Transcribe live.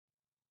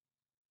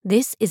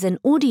This is an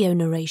audio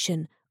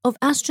narration of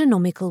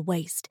Astronomical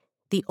Waste,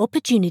 the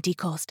opportunity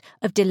cost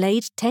of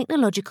delayed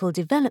technological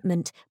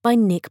development by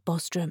Nick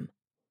Bostrom.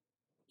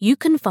 You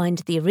can find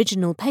the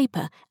original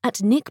paper at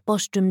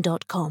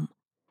nickbostrom.com.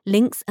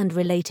 Links and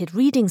related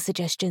reading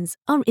suggestions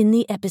are in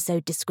the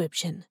episode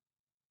description.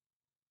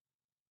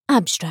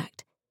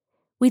 Abstract.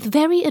 With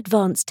very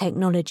advanced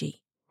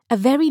technology, a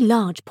very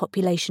large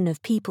population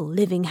of people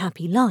living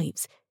happy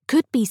lives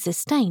could be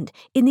sustained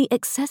in the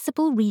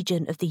accessible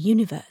region of the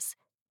universe.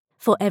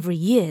 For every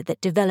year that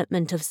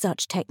development of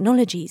such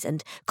technologies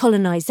and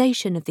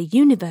colonization of the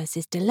universe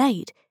is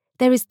delayed,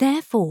 there is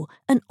therefore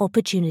an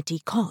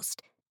opportunity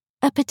cost,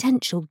 a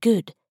potential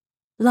good.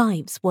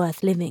 Lives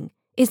worth living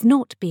is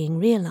not being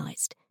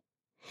realized.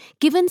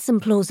 Given some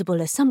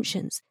plausible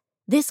assumptions,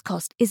 this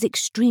cost is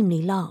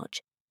extremely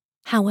large.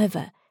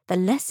 However, the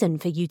lesson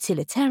for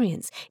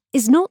utilitarians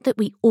is not that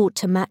we ought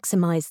to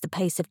maximize the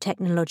pace of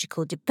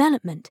technological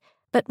development,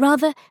 but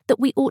rather that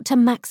we ought to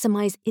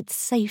maximize its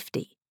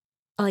safety,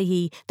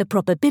 i.e., the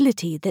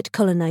probability that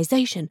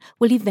colonization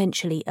will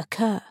eventually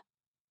occur.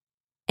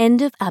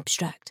 End of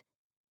abstract.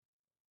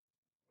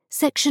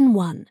 Section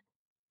 1.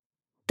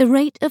 The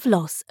rate of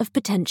loss of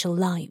potential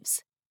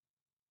lives.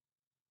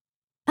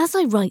 As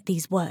I write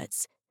these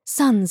words,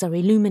 suns are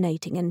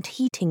illuminating and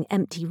heating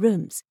empty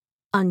rooms.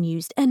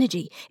 Unused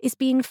energy is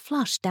being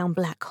flushed down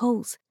black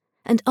holes,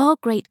 and our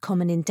great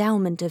common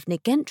endowment of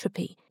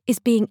negentropy is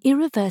being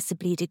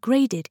irreversibly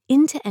degraded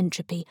into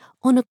entropy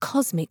on a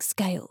cosmic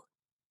scale.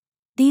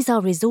 These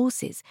are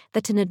resources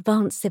that an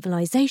advanced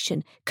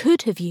civilization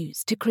could have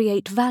used to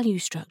create value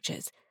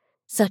structures,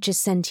 such as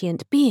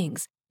sentient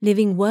beings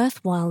living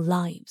worthwhile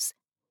lives.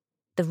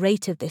 The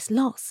rate of this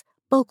loss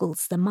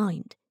boggles the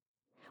mind.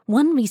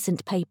 One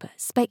recent paper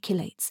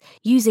speculates,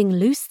 using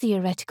loose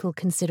theoretical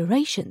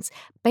considerations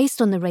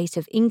based on the rate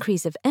of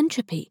increase of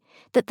entropy,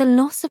 that the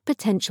loss of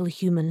potential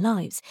human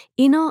lives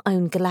in our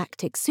own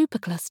galactic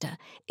supercluster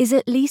is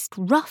at least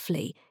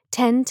roughly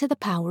 10 to the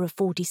power of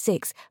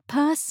 46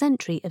 per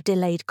century of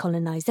delayed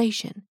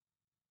colonization.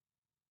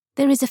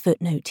 There is a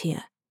footnote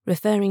here,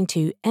 referring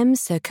to M.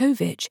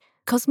 Sirkovich,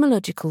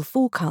 Cosmological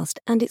Forecast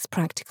and its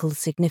Practical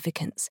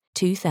Significance,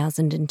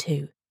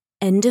 2002.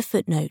 End of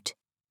footnote.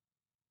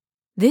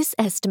 This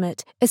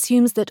estimate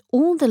assumes that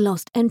all the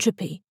lost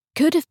entropy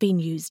could have been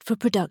used for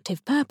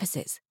productive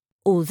purposes,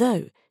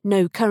 although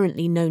no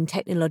currently known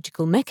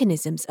technological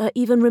mechanisms are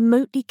even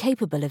remotely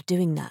capable of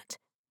doing that.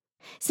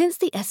 Since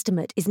the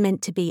estimate is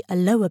meant to be a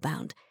lower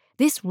bound,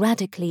 this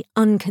radically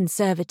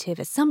unconservative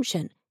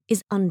assumption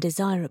is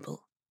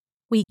undesirable.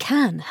 We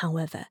can,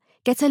 however,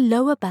 get a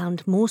lower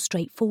bound more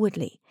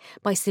straightforwardly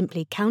by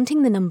simply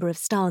counting the number of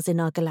stars in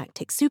our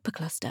galactic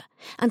supercluster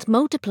and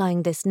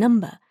multiplying this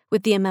number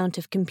with the amount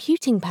of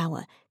computing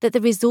power that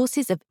the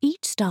resources of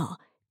each star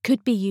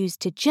could be used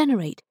to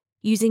generate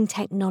using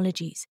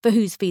technologies for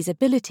whose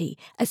feasibility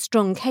a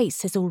strong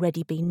case has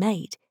already been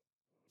made.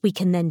 We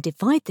can then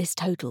divide this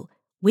total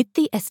with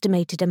the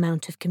estimated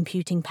amount of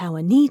computing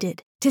power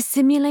needed to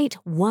simulate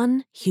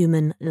one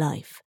human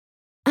life.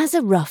 As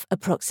a rough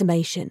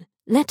approximation,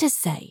 let us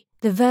say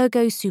the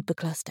Virgo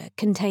supercluster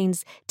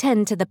contains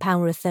 10 to the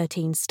power of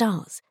 13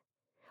 stars.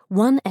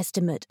 One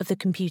estimate of the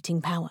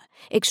computing power,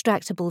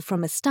 extractable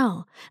from a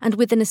star and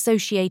with an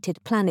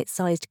associated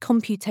planet-sized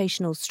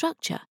computational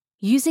structure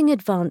using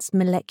advanced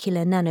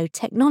molecular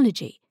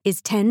nanotechnology,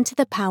 is 10 to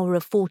the power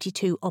of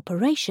 42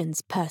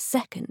 operations per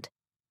second.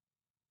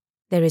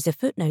 There is a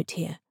footnote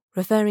here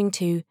referring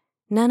to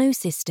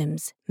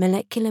Nanosystems,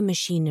 Molecular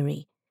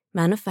Machinery,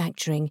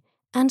 Manufacturing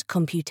and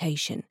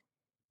Computation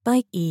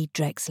by E.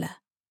 Drexler.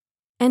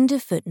 End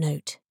of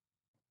footnote.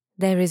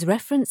 There is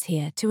reference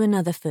here to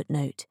another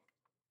footnote.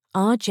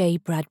 R. J.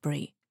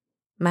 Bradbury,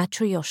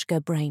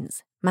 Matryoshka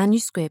Brains,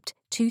 Manuscript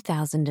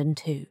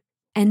 2002.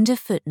 End of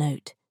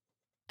footnote.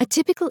 A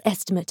typical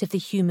estimate of the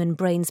human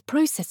brain's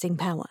processing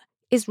power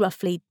is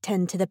roughly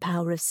 10 to the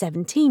power of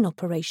 17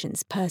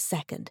 operations per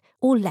second,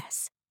 or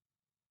less.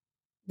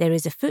 There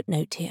is a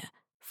footnote here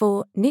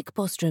for Nick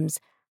Bostrom's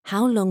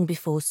How Long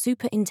Before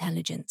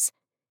Superintelligence,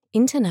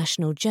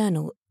 International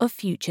Journal of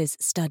Futures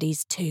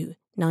Studies 2,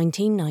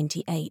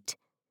 1998.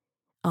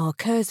 R.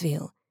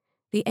 Kurzweil,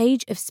 The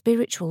Age of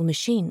Spiritual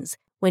Machines,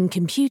 When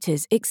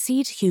Computers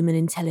Exceed Human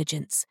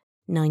Intelligence,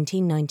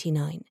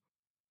 1999.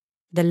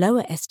 The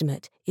lower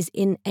estimate is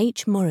in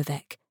H.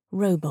 Moravec,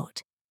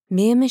 Robot,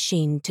 Mere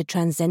Machine to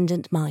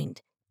Transcendent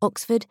Mind,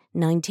 Oxford,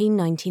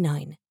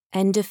 1999.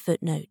 End of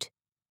footnote.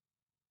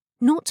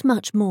 Not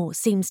much more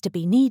seems to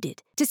be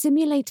needed to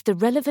simulate the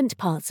relevant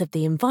parts of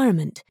the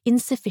environment in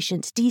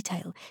sufficient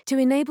detail to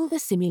enable the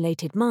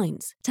simulated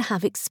minds to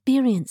have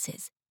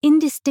experiences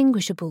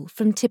indistinguishable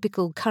from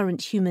typical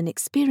current human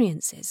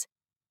experiences.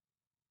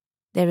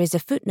 There is a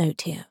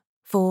footnote here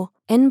for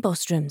N.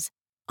 Bostrom's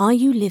Are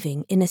You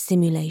Living in a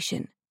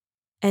Simulation?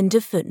 End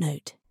of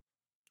footnote.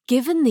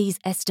 Given these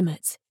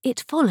estimates,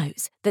 it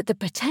follows that the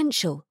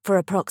potential for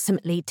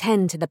approximately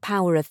 10 to the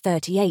power of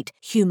 38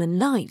 human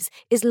lives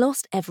is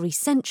lost every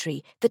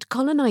century that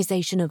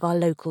colonization of our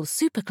local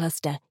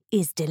supercluster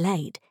is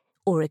delayed,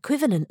 or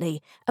equivalently,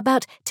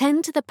 about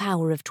 10 to the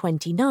power of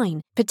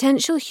 29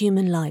 potential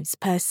human lives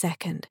per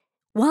second.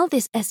 While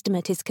this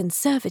estimate is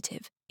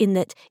conservative, in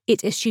that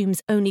it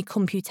assumes only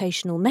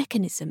computational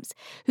mechanisms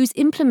whose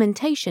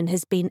implementation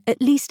has been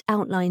at least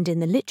outlined in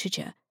the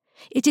literature,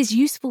 it is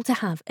useful to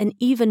have an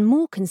even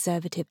more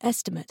conservative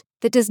estimate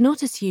that does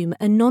not assume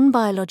a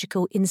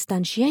non-biological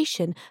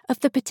instantiation of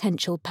the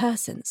potential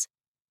persons.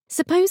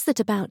 Suppose that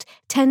about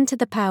 10 to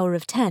the power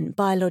of 10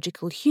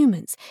 biological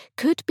humans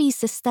could be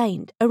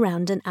sustained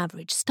around an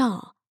average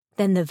star.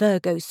 Then the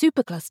Virgo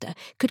supercluster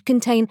could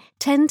contain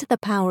 10 to the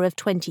power of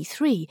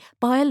 23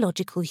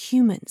 biological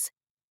humans.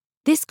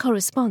 This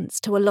corresponds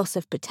to a loss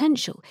of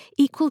potential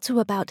equal to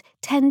about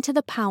 10 to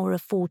the power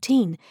of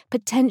 14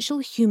 potential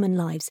human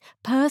lives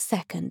per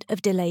second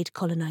of delayed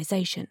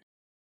colonization.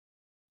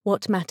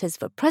 What matters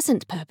for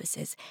present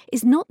purposes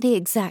is not the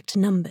exact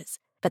numbers,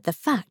 but the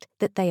fact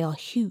that they are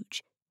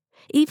huge.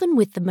 Even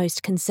with the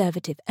most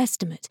conservative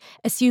estimate,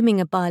 assuming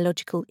a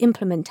biological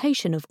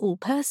implementation of all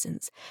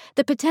persons,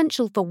 the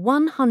potential for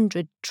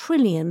 100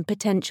 trillion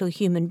potential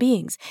human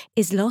beings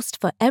is lost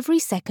for every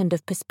second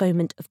of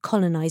postponement of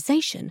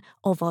colonization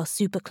of our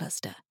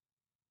supercluster.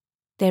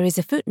 There is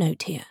a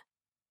footnote here.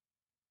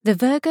 The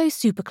Virgo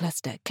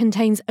supercluster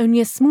contains only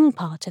a small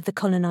part of the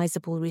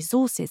colonizable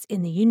resources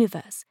in the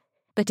universe,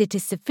 but it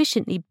is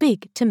sufficiently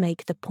big to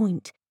make the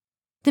point.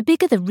 The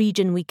bigger the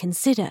region we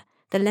consider,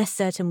 the less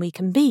certain we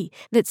can be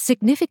that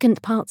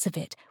significant parts of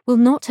it will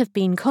not have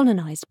been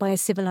colonized by a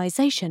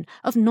civilization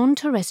of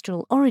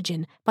non-terrestrial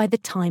origin by the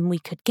time we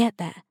could get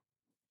there.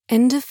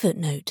 End of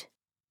footnote.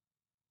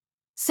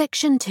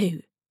 Section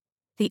 2.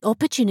 The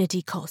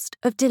opportunity cost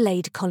of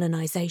delayed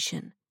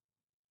colonization.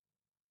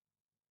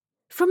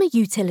 From a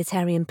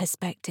utilitarian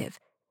perspective,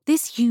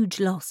 this huge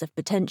loss of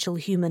potential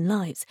human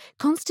lives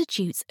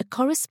constitutes a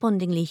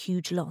correspondingly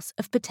huge loss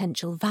of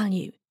potential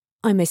value.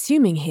 I'm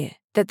assuming here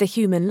that the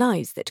human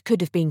lives that could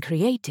have been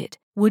created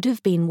would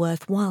have been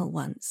worthwhile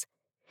ones.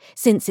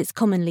 Since it's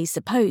commonly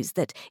supposed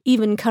that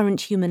even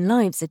current human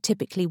lives are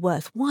typically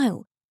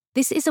worthwhile,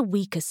 this is a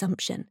weak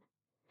assumption.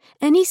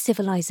 Any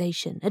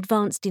civilization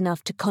advanced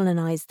enough to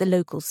colonize the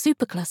local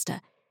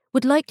supercluster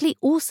would likely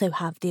also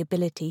have the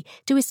ability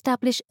to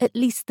establish at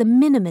least the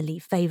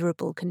minimally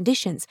favorable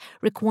conditions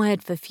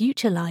required for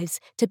future lives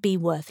to be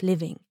worth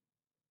living.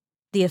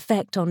 The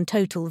effect on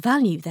total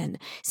value, then,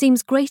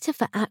 seems greater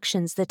for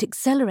actions that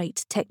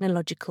accelerate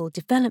technological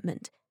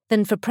development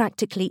than for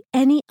practically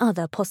any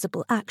other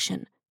possible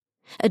action.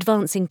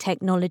 Advancing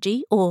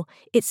technology, or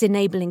its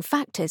enabling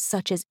factors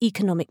such as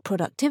economic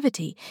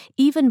productivity,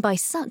 even by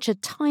such a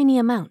tiny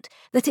amount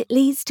that it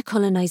leads to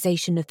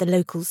colonization of the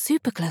local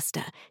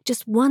supercluster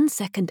just 1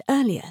 second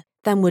earlier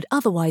than would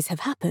otherwise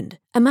have happened,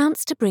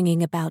 amounts to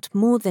bringing about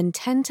more than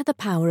 10 to the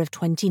power of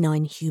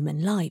 29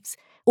 human lives,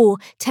 or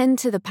 10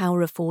 to the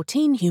power of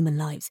 14 human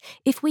lives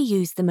if we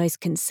use the most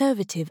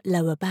conservative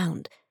lower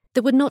bound,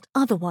 that would not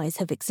otherwise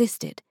have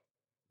existed.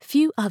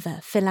 Few other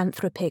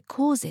philanthropic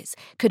causes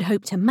could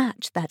hope to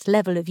match that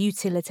level of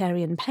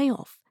utilitarian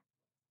payoff.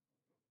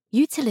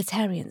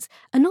 Utilitarians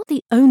are not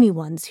the only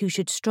ones who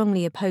should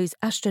strongly oppose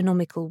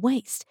astronomical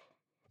waste.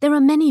 There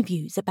are many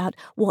views about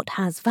what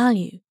has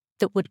value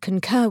that would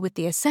concur with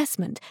the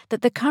assessment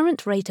that the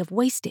current rate of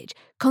wastage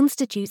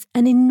constitutes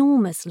an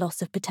enormous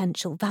loss of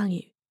potential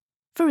value.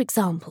 For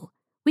example,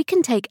 we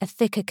can take a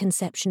thicker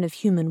conception of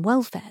human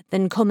welfare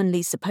than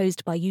commonly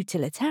supposed by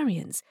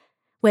utilitarians,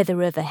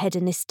 whether of a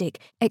hedonistic,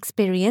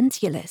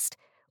 experientialist,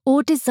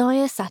 or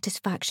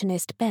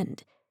desire-satisfactionist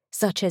bent,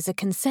 such as a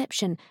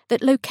conception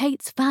that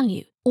locates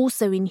value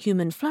also in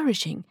human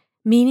flourishing,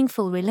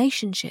 meaningful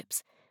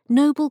relationships,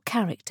 noble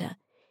character,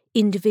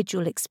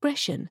 individual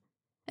expression,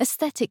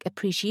 aesthetic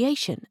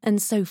appreciation,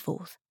 and so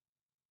forth.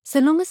 So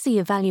long as the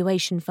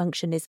evaluation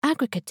function is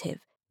aggregative,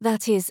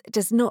 that is,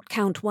 does not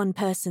count one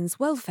person's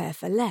welfare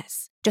for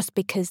less, just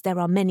because there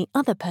are many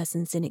other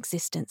persons in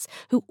existence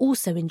who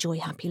also enjoy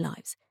happy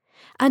lives,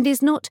 and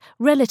is not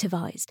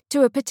relativized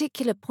to a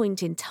particular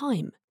point in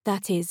time,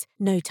 that is,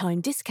 no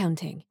time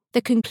discounting,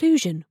 the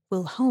conclusion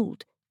will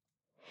hold.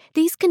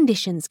 These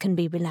conditions can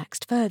be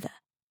relaxed further,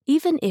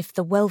 even if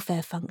the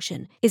welfare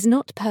function is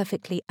not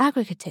perfectly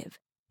aggregative,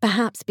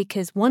 perhaps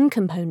because one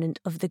component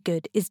of the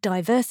good is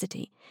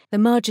diversity, the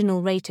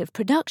marginal rate of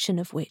production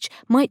of which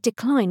might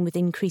decline with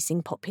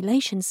increasing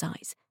population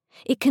size.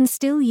 It can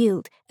still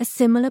yield a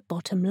similar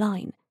bottom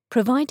line,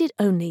 provided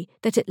only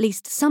that at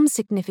least some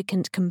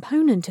significant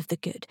component of the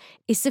good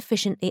is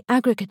sufficiently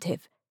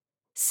aggregative.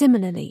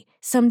 Similarly,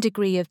 some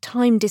degree of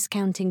time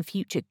discounting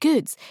future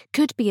goods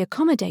could be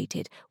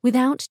accommodated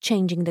without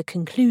changing the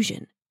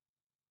conclusion.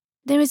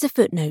 There is a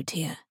footnote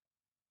here.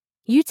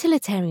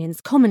 Utilitarians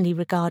commonly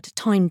regard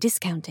time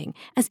discounting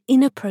as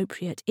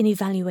inappropriate in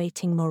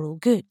evaluating moral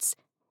goods.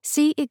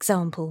 See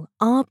example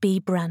R. B.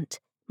 Brandt,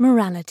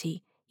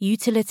 Morality,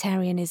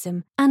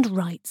 Utilitarianism and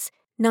Rights,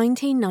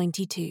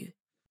 1992.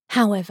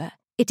 However,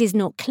 it is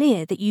not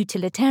clear that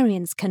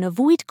utilitarians can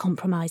avoid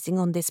compromising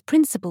on this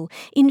principle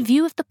in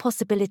view of the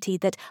possibility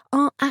that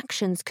our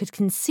actions could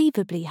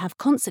conceivably have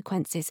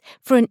consequences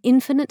for an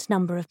infinite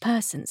number of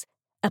persons,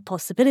 a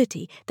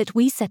possibility that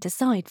we set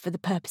aside for the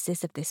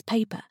purposes of this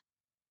paper.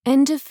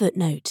 End of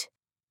footnote.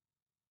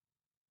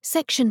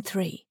 Section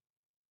 3.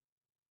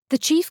 The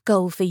chief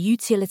goal for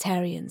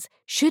utilitarians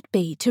should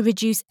be to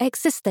reduce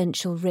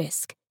existential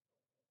risk.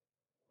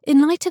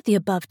 In light of the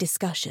above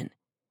discussion,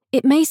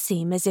 it may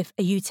seem as if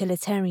a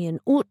utilitarian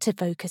ought to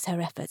focus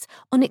her efforts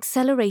on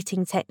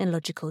accelerating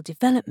technological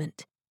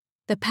development.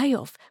 The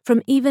payoff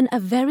from even a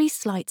very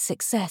slight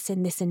success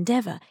in this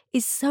endeavour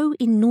is so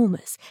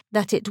enormous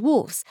that it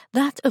dwarfs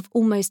that of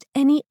almost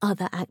any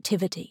other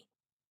activity.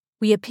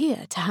 We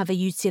appear to have a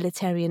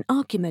utilitarian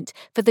argument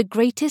for the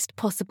greatest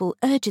possible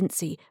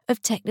urgency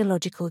of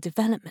technological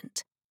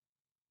development.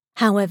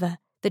 However,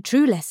 the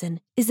true lesson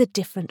is a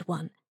different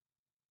one.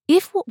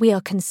 If what we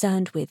are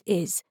concerned with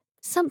is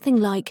something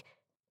like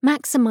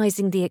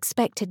maximising the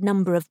expected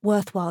number of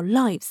worthwhile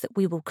lives that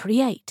we will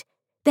create,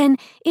 then,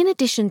 in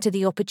addition to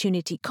the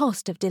opportunity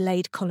cost of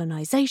delayed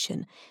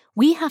colonisation,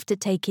 we have to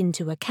take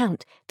into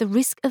account the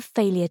risk of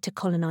failure to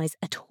colonise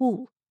at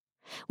all.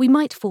 We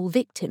might fall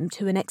victim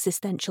to an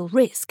existential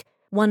risk,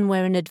 one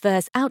where an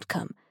adverse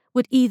outcome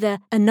would either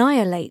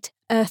annihilate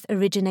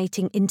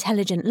Earth-originating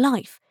intelligent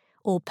life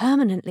or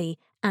permanently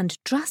and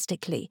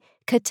drastically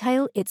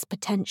curtail its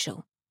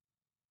potential.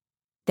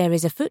 There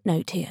is a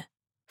footnote here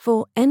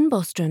for N.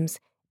 Bostrom's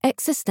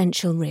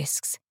Existential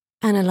Risks,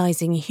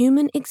 Analysing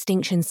Human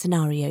Extinction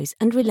Scenarios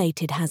and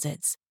Related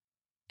Hazards.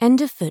 End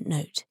of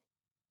footnote.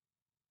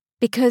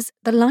 Because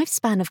the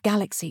lifespan of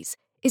galaxies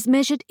is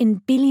measured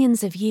in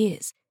billions of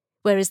years,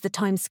 whereas the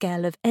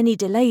timescale of any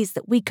delays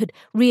that we could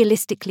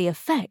realistically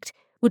affect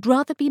would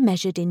rather be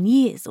measured in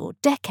years or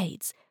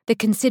decades, the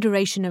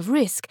consideration of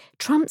risk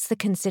trumps the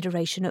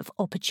consideration of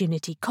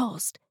opportunity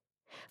cost.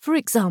 For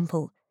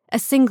example, a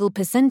single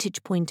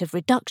percentage point of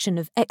reduction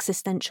of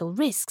existential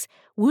risks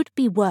would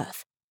be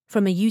worth,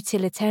 from a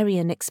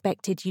utilitarian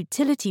expected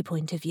utility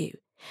point of view,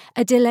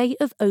 a delay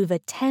of over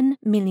 10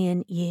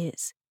 million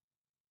years.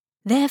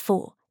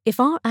 Therefore, if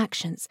our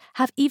actions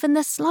have even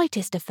the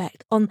slightest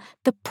effect on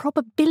the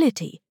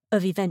probability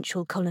of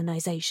eventual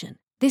colonisation,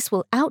 this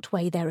will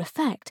outweigh their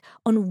effect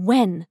on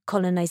when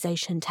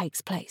colonisation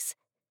takes place.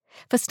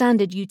 For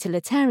standard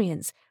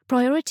utilitarians,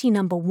 priority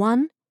number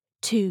 1,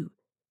 2,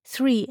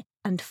 3,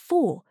 and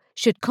 4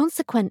 should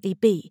consequently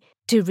be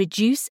to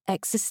reduce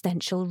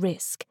existential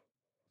risk.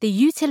 The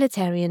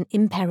utilitarian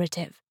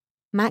imperative,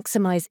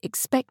 maximise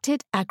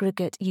expected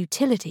aggregate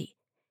utility,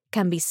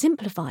 can be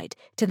simplified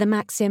to the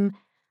maxim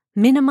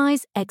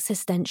minimise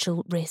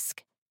existential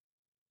risk.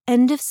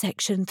 End of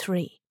Section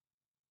 3.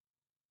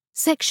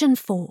 Section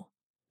 4.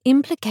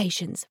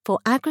 Implications for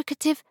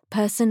aggregative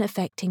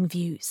person-affecting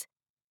views.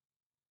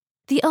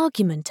 The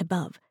argument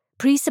above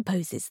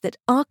presupposes that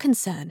our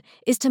concern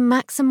is to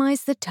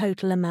maximise the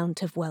total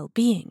amount of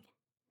well-being.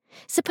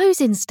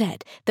 Suppose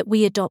instead that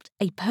we adopt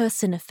a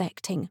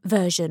person-affecting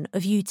version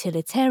of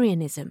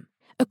utilitarianism,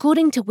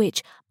 according to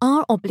which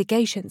our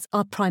obligations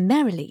are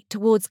primarily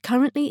towards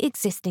currently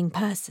existing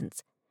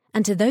persons,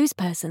 and to those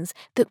persons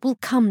that will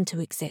come to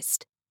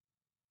exist.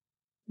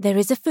 There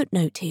is a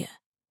footnote here.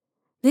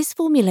 This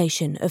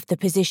formulation of the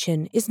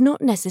position is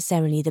not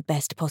necessarily the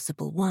best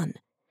possible one,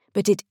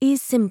 but it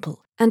is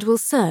simple and will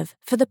serve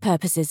for the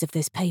purposes of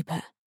this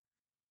paper.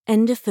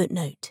 End of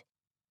footnote.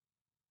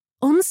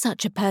 On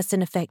such a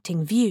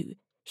person-affecting view,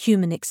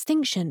 human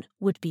extinction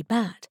would be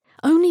bad,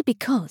 only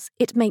because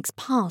it makes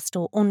past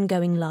or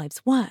ongoing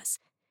lives worse,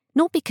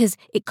 not because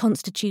it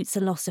constitutes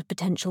a loss of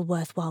potential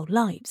worthwhile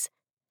lives.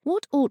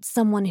 What ought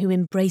someone who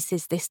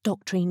embraces this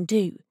doctrine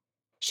do?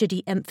 Should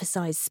he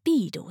emphasise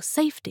speed or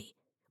safety,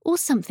 or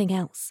something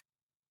else?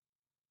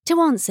 To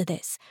answer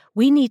this,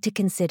 we need to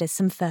consider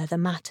some further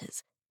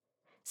matters.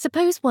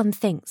 Suppose one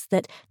thinks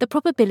that the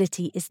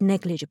probability is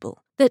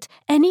negligible, that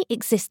any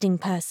existing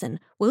person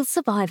will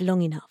survive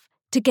long enough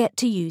to get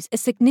to use a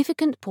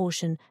significant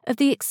portion of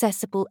the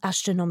accessible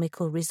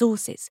astronomical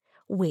resources,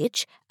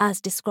 which,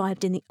 as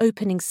described in the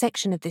opening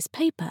section of this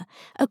paper,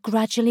 are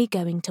gradually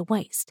going to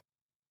waste.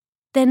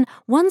 Then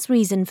one's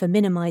reason for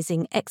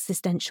minimising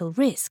existential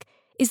risk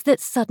is that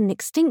sudden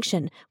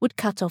extinction would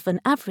cut off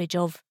an average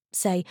of,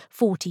 say,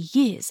 40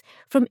 years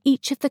from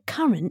each of the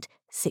current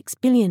 6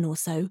 billion or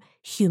so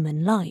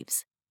human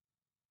lives.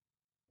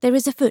 There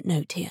is a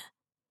footnote here,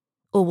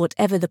 or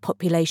whatever the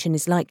population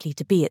is likely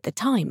to be at the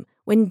time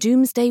when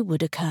doomsday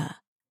would occur.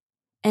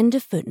 End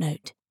of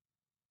footnote.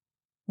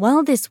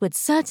 While this would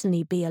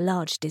certainly be a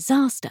large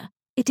disaster,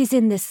 it is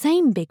in the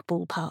same big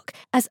ballpark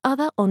as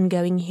other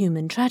ongoing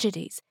human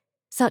tragedies,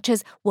 such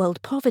as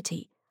world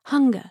poverty,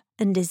 hunger,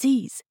 and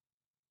disease.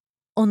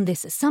 On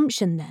this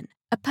assumption, then,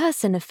 a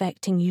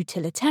person-affecting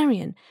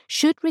utilitarian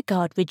should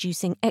regard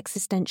reducing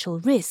existential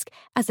risk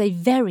as a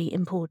very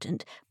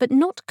important, but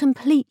not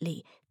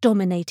completely,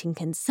 dominating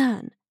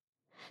concern.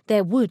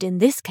 There would, in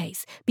this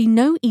case, be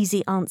no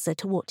easy answer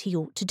to what he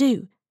ought to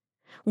do.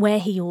 Where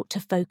he ought to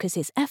focus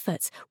his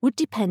efforts would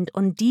depend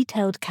on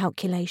detailed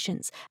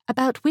calculations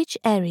about which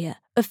area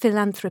of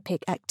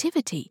philanthropic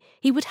activity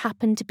he would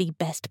happen to be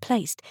best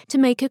placed to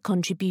make a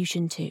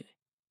contribution to.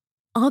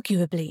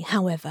 Arguably,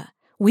 however,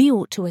 we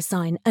ought to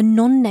assign a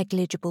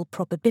non-negligible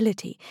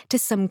probability to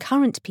some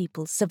current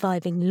people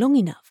surviving long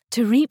enough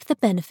to reap the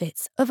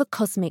benefits of a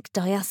cosmic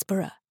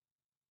diaspora.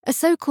 A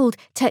so-called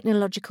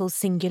technological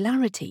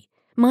singularity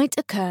might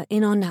occur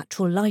in our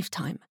natural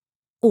lifetime,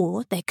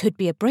 or there could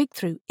be a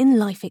breakthrough in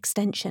life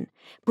extension,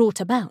 brought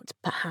about,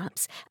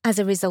 perhaps, as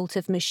a result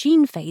of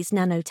machine phase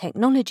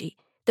nanotechnology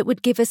that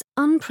would give us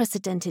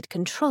unprecedented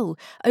control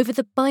over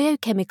the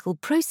biochemical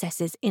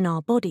processes in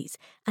our bodies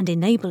and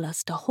enable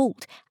us to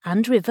halt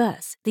and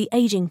reverse the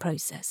aging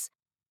process.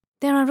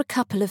 There are a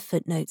couple of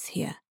footnotes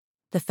here,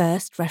 the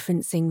first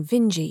referencing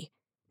Vinci,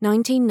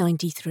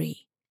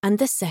 1993, and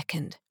the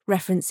second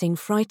referencing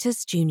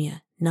Freitas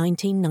Jr.,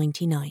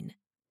 1999.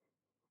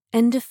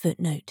 End of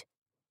footnote.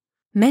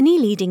 Many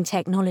leading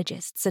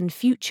technologists and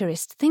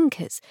futurist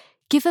thinkers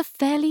give a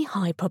fairly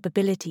high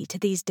probability to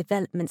these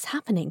developments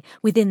happening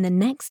within the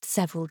next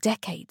several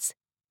decades.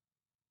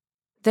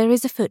 There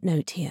is a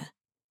footnote here.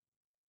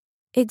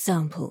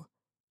 Example: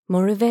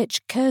 Moravec,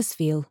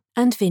 Kurzweil,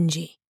 and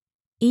Vinci.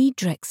 E.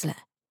 Drexler,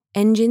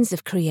 Engines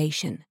of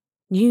Creation,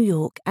 New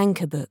York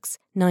Anchor Books,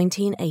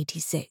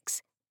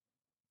 1986.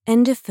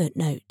 End of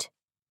footnote.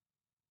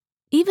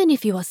 Even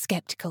if you are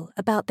skeptical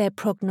about their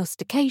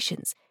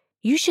prognostications,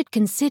 you should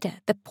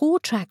consider the poor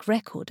track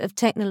record of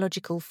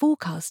technological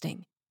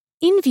forecasting.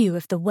 In view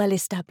of the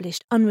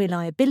well-established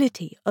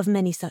unreliability of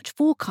many such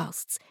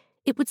forecasts,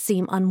 it would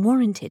seem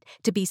unwarranted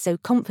to be so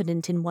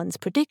confident in one's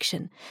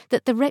prediction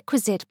that the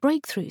requisite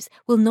breakthroughs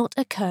will not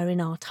occur in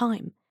our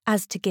time,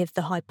 as to give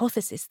the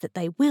hypothesis that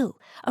they will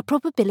a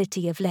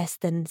probability of less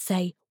than,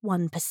 say,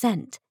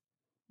 1%.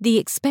 The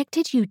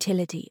expected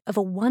utility of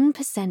a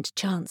 1%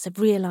 chance of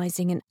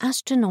realizing an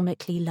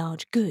astronomically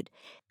large good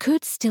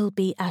could still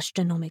be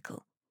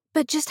astronomical.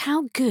 But just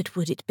how good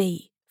would it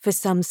be for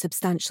some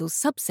substantial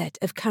subset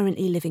of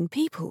currently living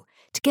people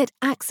to get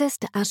access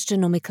to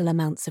astronomical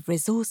amounts of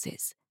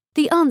resources?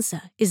 The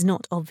answer is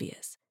not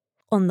obvious.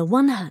 On the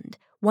one hand,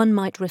 one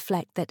might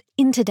reflect that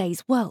in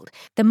today's world,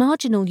 the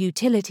marginal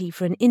utility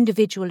for an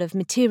individual of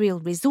material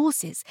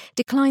resources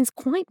declines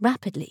quite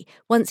rapidly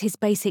once his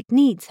basic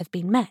needs have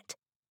been met.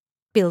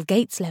 Bill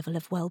Gates' level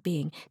of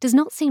well-being does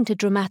not seem to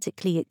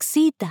dramatically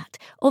exceed that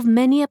of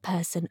many a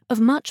person of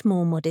much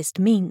more modest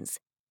means.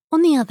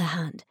 On the other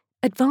hand,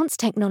 advanced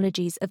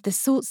technologies of the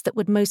sorts that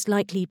would most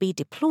likely be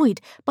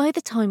deployed by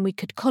the time we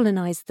could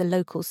colonize the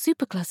local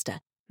supercluster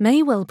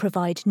may well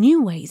provide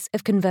new ways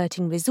of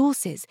converting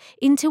resources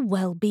into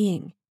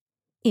well-being.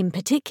 In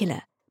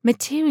particular,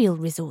 material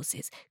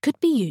resources could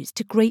be used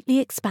to greatly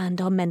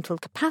expand our mental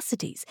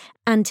capacities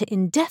and to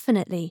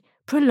indefinitely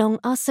prolong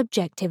our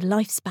subjective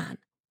lifespan.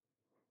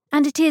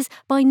 And it is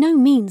by no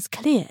means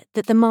clear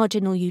that the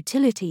marginal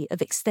utility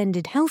of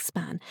extended health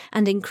span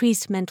and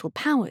increased mental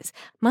powers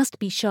must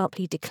be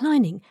sharply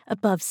declining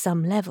above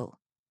some level.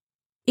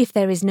 If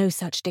there is no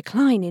such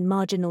decline in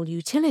marginal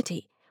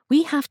utility,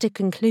 we have to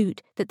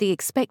conclude that the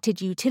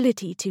expected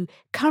utility to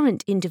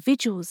current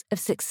individuals of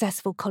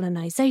successful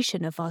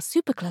colonization of our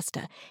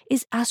supercluster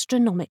is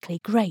astronomically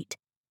great,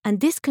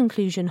 and this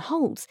conclusion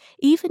holds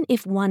even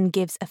if one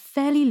gives a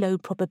fairly low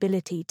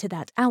probability to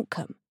that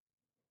outcome.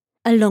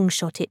 A long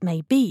shot it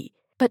may be,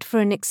 but for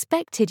an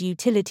expected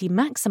utility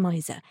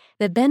maximizer,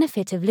 the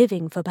benefit of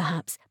living for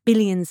perhaps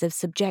billions of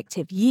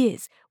subjective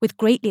years with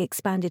greatly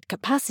expanded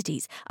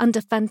capacities under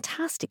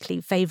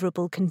fantastically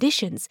favorable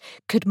conditions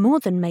could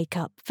more than make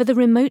up for the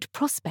remote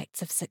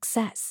prospects of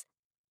success.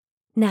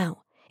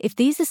 Now, if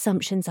these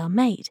assumptions are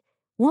made,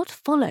 what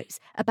follows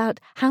about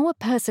how a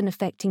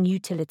person-affecting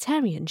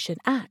utilitarian should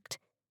act?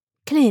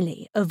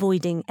 Clearly,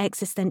 avoiding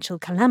existential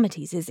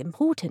calamities is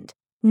important,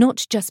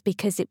 not just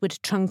because it would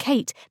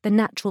truncate the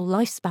natural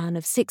lifespan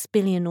of 6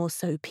 billion or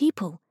so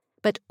people,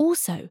 but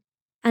also,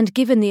 and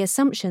given the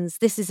assumptions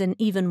this is an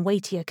even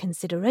weightier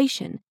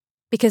consideration,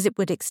 because it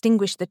would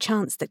extinguish the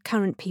chance that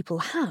current people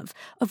have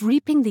of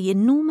reaping the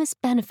enormous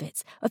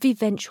benefits of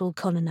eventual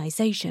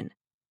colonization.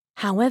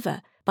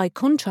 However, by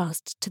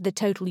contrast to the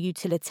total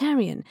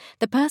utilitarian,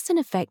 the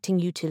person-affecting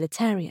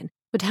utilitarian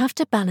would have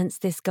to balance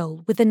this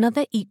goal with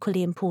another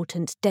equally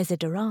important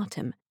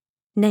desideratum,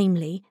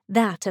 namely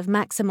that of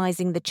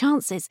maximizing the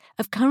chances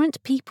of current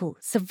people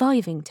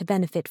surviving to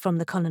benefit from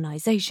the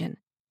colonization.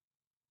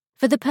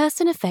 For the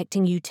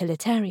person-affecting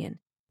utilitarian,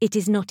 it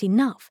is not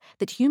enough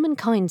that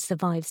humankind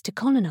survives to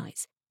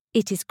colonize.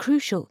 It is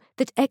crucial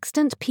that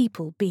extant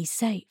people be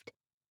saved.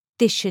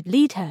 This should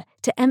lead her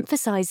to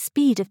emphasize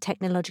speed of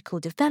technological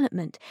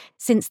development,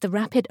 since the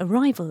rapid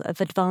arrival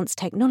of advanced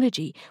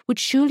technology would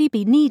surely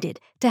be needed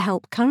to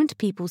help current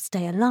people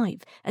stay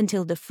alive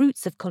until the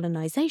fruits of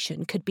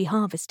colonization could be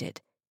harvested.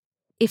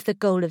 If the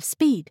goal of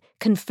speed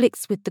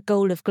conflicts with the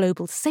goal of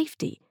global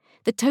safety,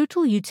 the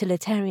total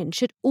utilitarian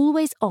should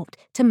always opt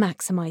to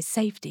maximize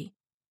safety.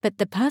 But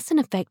the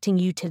person-affecting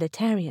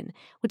utilitarian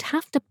would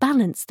have to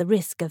balance the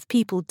risk of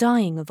people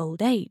dying of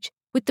old age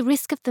with the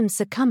risk of them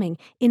succumbing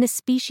in a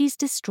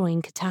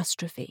species-destroying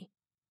catastrophe.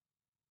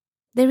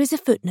 There is a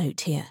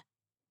footnote here.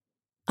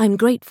 I'm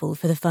grateful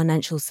for the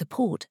financial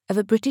support of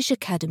a British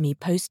Academy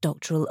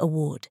postdoctoral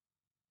award.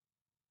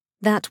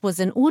 That was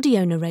an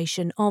audio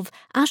narration of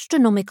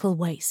Astronomical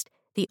Waste,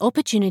 the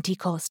Opportunity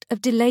Cost of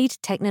Delayed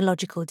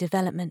Technological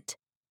Development.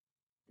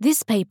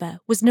 This paper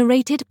was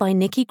narrated by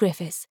Nikki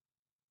Griffiths.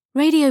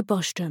 Radio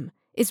Bostrom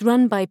is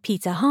run by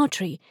Peter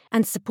Hartree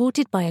and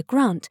supported by a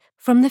grant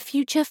from the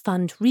Future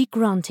Fund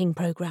Regranting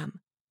Programme.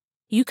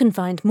 You can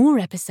find more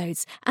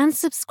episodes and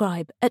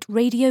subscribe at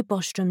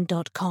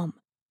radiobostrom.com.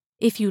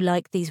 If you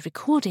like these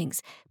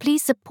recordings,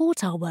 please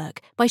support our work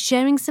by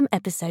sharing some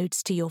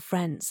episodes to your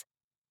friends.